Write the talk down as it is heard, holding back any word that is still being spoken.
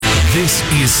This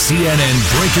is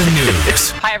CNN Breaking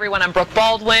News. Hi, everyone. I'm Brooke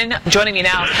Baldwin. Joining me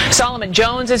now, Solomon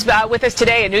Jones is with us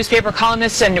today, a newspaper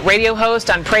columnist and radio host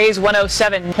on Praise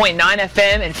 107.9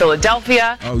 FM in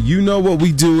Philadelphia. Oh, you know what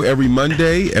we do every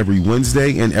Monday, every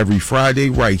Wednesday, and every Friday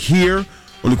right here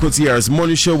on the Quincy Harris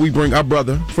Morning Show. We bring our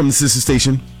brother from the sister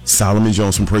station, Solomon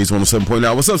Jones from Praise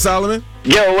 107.9. What's up, Solomon?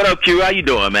 Yo, what up, Q? How you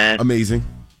doing, man? Amazing.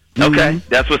 Okay,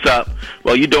 that's what's up.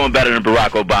 Well, you're doing better than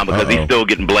Barack Obama because he's still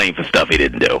getting blamed for stuff he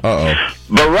didn't do.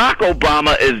 Barack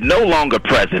Obama is no longer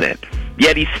president,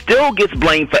 yet he still gets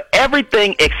blamed for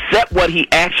everything except what he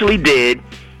actually did,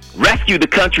 rescue the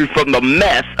country from the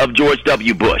mess of George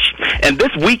W. Bush. And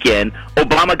this weekend,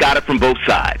 Obama got it from both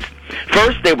sides.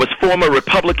 First, there was former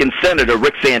Republican Senator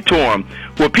Rick Santorum,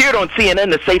 who appeared on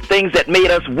CNN to say things that made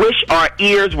us wish our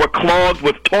ears were clogged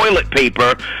with toilet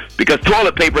paper, because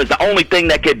toilet paper is the only thing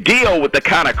that could deal with the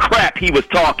kind of crap he was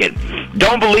talking.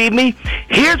 Don't believe me?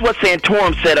 Here's what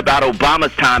Santorum said about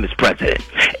Obama's time as president.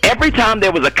 Every time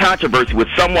there was a controversy with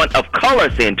someone of color,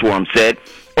 Santorum said,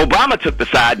 Obama took the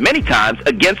side many times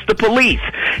against the police.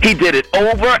 He did it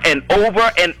over and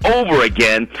over and over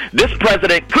again. This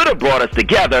president could have brought us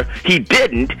together. He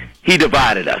didn't. He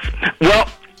divided us. Well,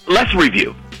 let's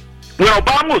review. When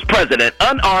Obama was president,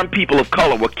 unarmed people of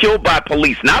color were killed by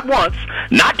police not once,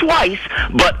 not twice,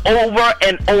 but over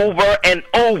and over and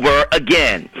over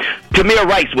again. Tamir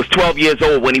Rice was 12 years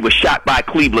old when he was shot by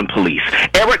Cleveland police.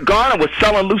 Eric Garner was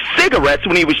selling loose cigarettes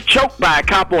when he was choked by a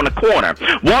cop on the corner.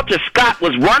 Walter Scott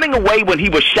was running away when he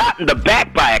was shot in the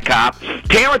back by a cop.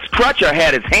 Terrence Crutcher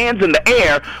had his hands in the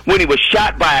air when he was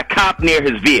shot by a cop near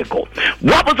his vehicle.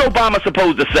 What was Obama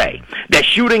supposed to say? That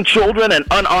shooting children and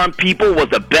unarmed people was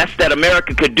the best that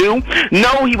America could do?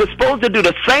 No, he was supposed to do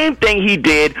the same thing he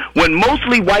did when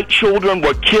mostly white children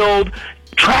were killed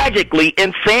tragically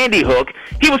in Sandy Hook.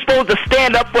 He was supposed to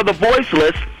stand up for the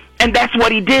voiceless, and that's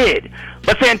what he did.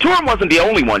 But Santorum wasn't the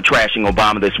only one trashing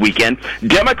Obama this weekend.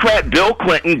 Democrat Bill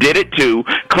Clinton did it too,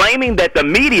 claiming that the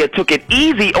media took it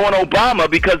easy on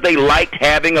Obama because they liked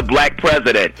having a black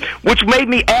president, which made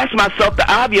me ask myself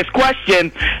the obvious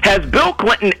question: has Bill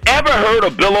Clinton ever heard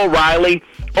of Bill O'Reilly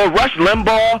or Rush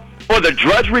Limbaugh or the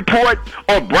Drudge Report,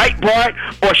 or Breitbart,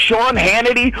 or Sean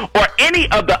Hannity, or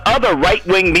any of the other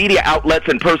right-wing media outlets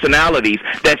and personalities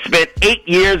that spent 8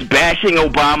 years bashing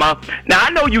Obama? Now, I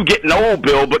know you getting old,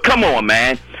 Bill, but come on,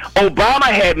 man. Obama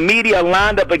had media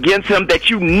lined up against him that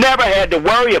you never had to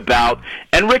worry about.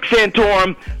 And Rick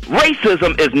Santorum,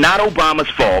 racism is not Obama's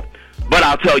fault, but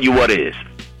I'll tell you what is.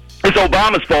 It's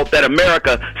Obama's fault that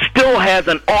America still has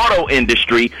an auto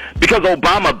industry because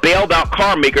Obama bailed out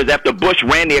car makers after Bush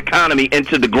ran the economy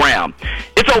into the ground.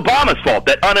 It's Obama's fault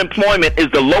that unemployment is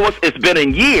the lowest it's been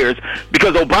in years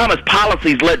because Obama's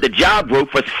policies led to job growth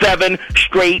for 7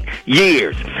 straight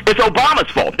years. It's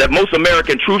Obama's fault that most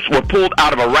American troops were pulled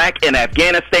out of Iraq and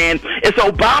Afghanistan. It's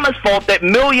Obama's fault that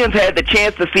millions had the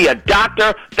chance to see a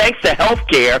doctor thanks to health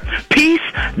care. Peace,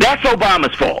 that's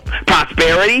Obama's fault.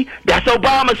 Prosperity, that's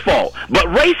Obama's fault. But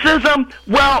racism,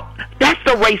 well, that's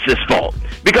the racist fault.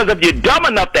 Because if you're dumb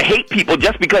enough to hate people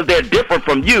just because they're different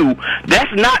from you,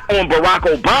 that's not on Barack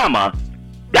Obama.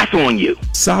 That's on you.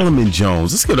 Solomon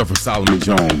Jones. Let's get up for Solomon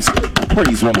Jones.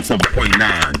 Praise 107.9.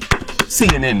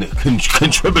 CNN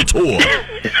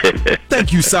contributor.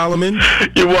 Thank you, Solomon.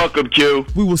 You're welcome, Q.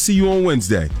 We will see you on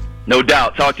Wednesday. No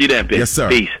doubt. Talk to you then, bitch. Yes, sir.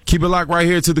 Peace. Keep it locked right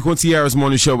here to the Quincy Harris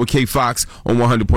Morning Show with K Fox on 100.